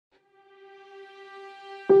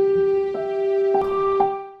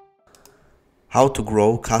How to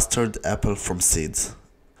grow custard apple from seeds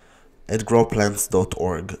at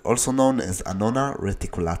growplants.org, also known as Annona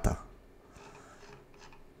reticulata.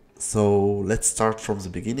 So let's start from the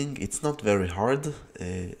beginning. It's not very hard.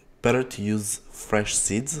 Better to use fresh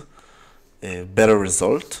seeds. Better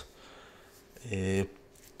result.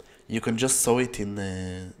 You can just sow it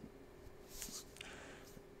in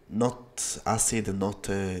not acid and not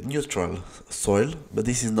neutral soil, but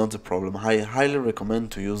this is not the problem. I highly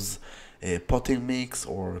recommend to use potting mix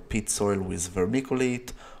or peat soil with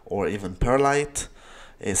vermiculite or even perlite,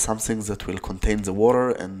 something that will contain the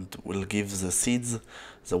water and will give the seeds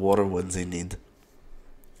the water when they need.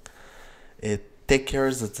 Take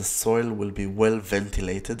care that the soil will be well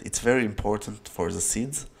ventilated. It's very important for the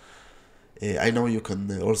seeds. I know you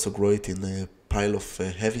can also grow it in a pile of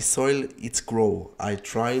heavy soil. It's grow. I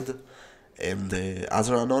tried and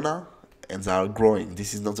other Annona and they are growing.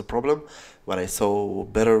 This is not the problem, but I saw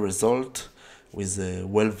better result with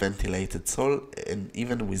well ventilated soil and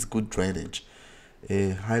even with good drainage.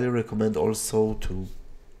 Highly recommend also to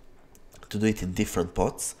do it in different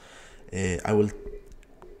pots.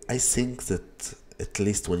 I think that at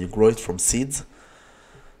least when you grow it from seeds,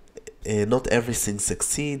 not everything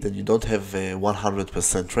succeeds and you don't have a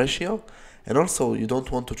 100% ratio, and also you don't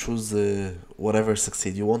want to choose whatever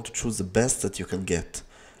succeeds. You want to choose the best that you can get,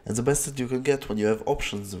 and the best that you can get when you have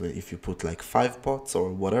options. If you put like 5 pots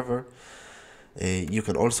or whatever, you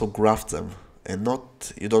can also graft them, and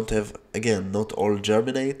you don't have, again, not all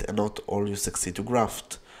germinate and not all you succeed to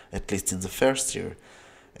graft, at least in the first year,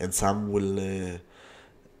 and some will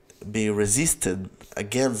be resisted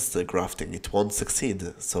against the grafting. It won't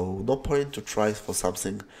succeed, so no point to try for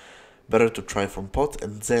something. Better to try from pot,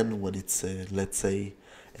 and then when it's let's say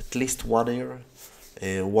at least 1 year,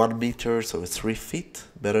 1 meter, so 3 feet,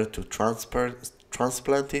 better to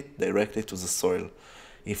transplant it directly to the soil.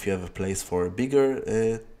 If you have a place for a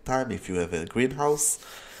bigger time, if you have a greenhouse,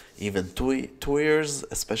 even 2 years,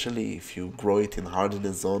 especially if you grow it in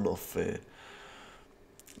hardiness zone of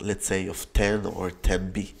let's say of 10 or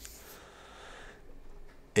 10B.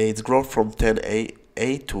 It's grown from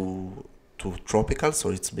 10A to tropical, so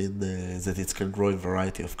it's mean that it can grow in a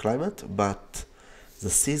variety of climate, but the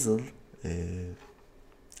season,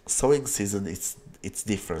 sowing season, it's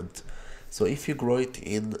different. So if you grow it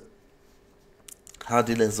in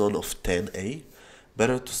hardiness zone of 10A,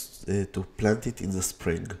 better to plant it in the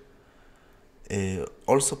spring.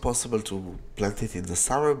 Also possible to plant it in the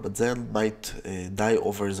summer, but then might die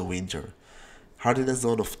over the winter. Hardiness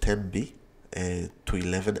zone of 10B to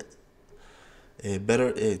 11.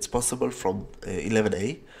 It's possible from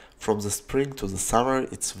 11A. From the spring to the summer,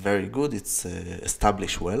 it's very good. It's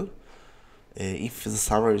established well. If the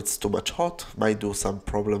summer it's too much hot, might do some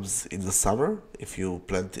problems in the summer if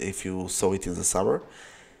you sow it in the summer.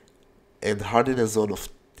 And hardiness zone of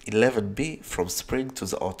 11B from spring to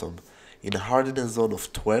the autumn. In a hardiness zone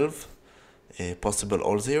of 12, possible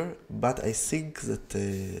all year, but I think that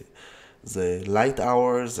the light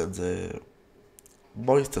hours and the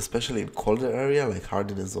moist, especially in colder area like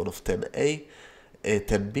hardiness zone of 10A,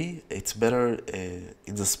 10B, it's better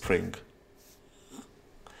in the spring.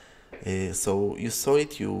 So you sow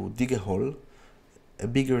it, you dig a hole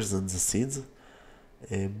bigger than the seeds.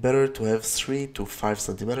 Better to have 3 to 5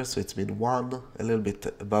 centimeters, so it's been a little bit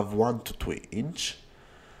above 1 to 2 inch.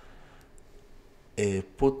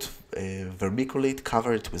 Put vermiculite,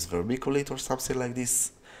 cover it with vermiculite or something like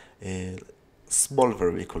this. Small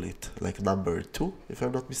vermiculite, like number 2, if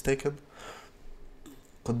I'm not mistaken.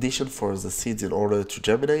 Condition for the seeds in order to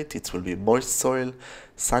germinate: it will be moist soil,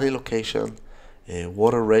 sunny location,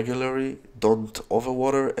 water regularly, don't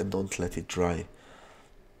overwater and don't let it dry.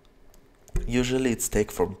 Usually it's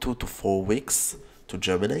take from 2 to 4 weeks to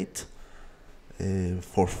germinate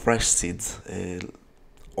for fresh seeds.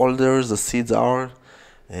 Older the seeds are,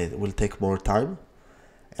 it will take more time.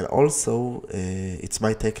 And also, it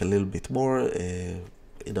might take a little bit more. In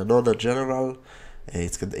Annona general,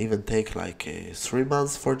 it can even take like 3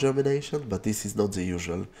 months for germination, but this is not the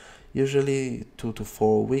usual. Usually 2 to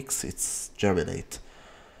 4 weeks it's germinate.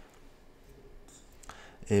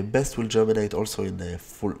 Best will germinate also in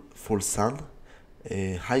full sun.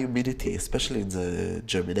 High humidity, especially in the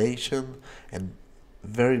germination, and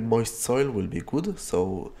very moist soil will be good.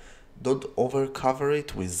 So don't over cover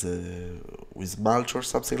it with mulch or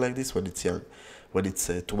something like this when it's young, when it's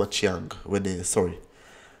too much young, when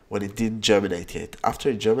it didn't germinate yet. After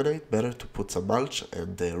it germinates, better to put some mulch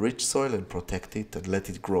and rich soil and protect it and let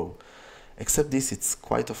it grow. Except this, it's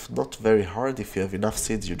not very hard. If you have enough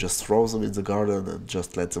seeds, you just throw them in the garden and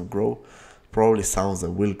just let them grow. Probably some of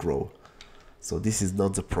them will grow. So this is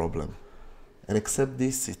not the problem. And except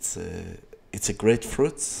this, it's it's a great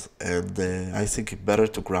fruit, and I think it's better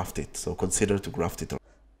to graft it, so consider to graft it.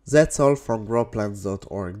 That's all from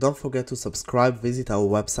growplants.org. Don't forget to subscribe, visit our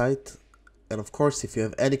website, and of course, if you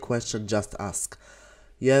have any question, just ask.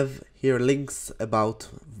 You have here links about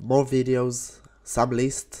more videos, some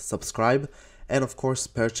lists, subscribe, and of course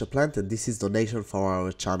purchase a plant, and this is donation for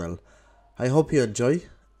our channel. I hope you enjoy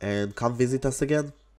and come visit us again.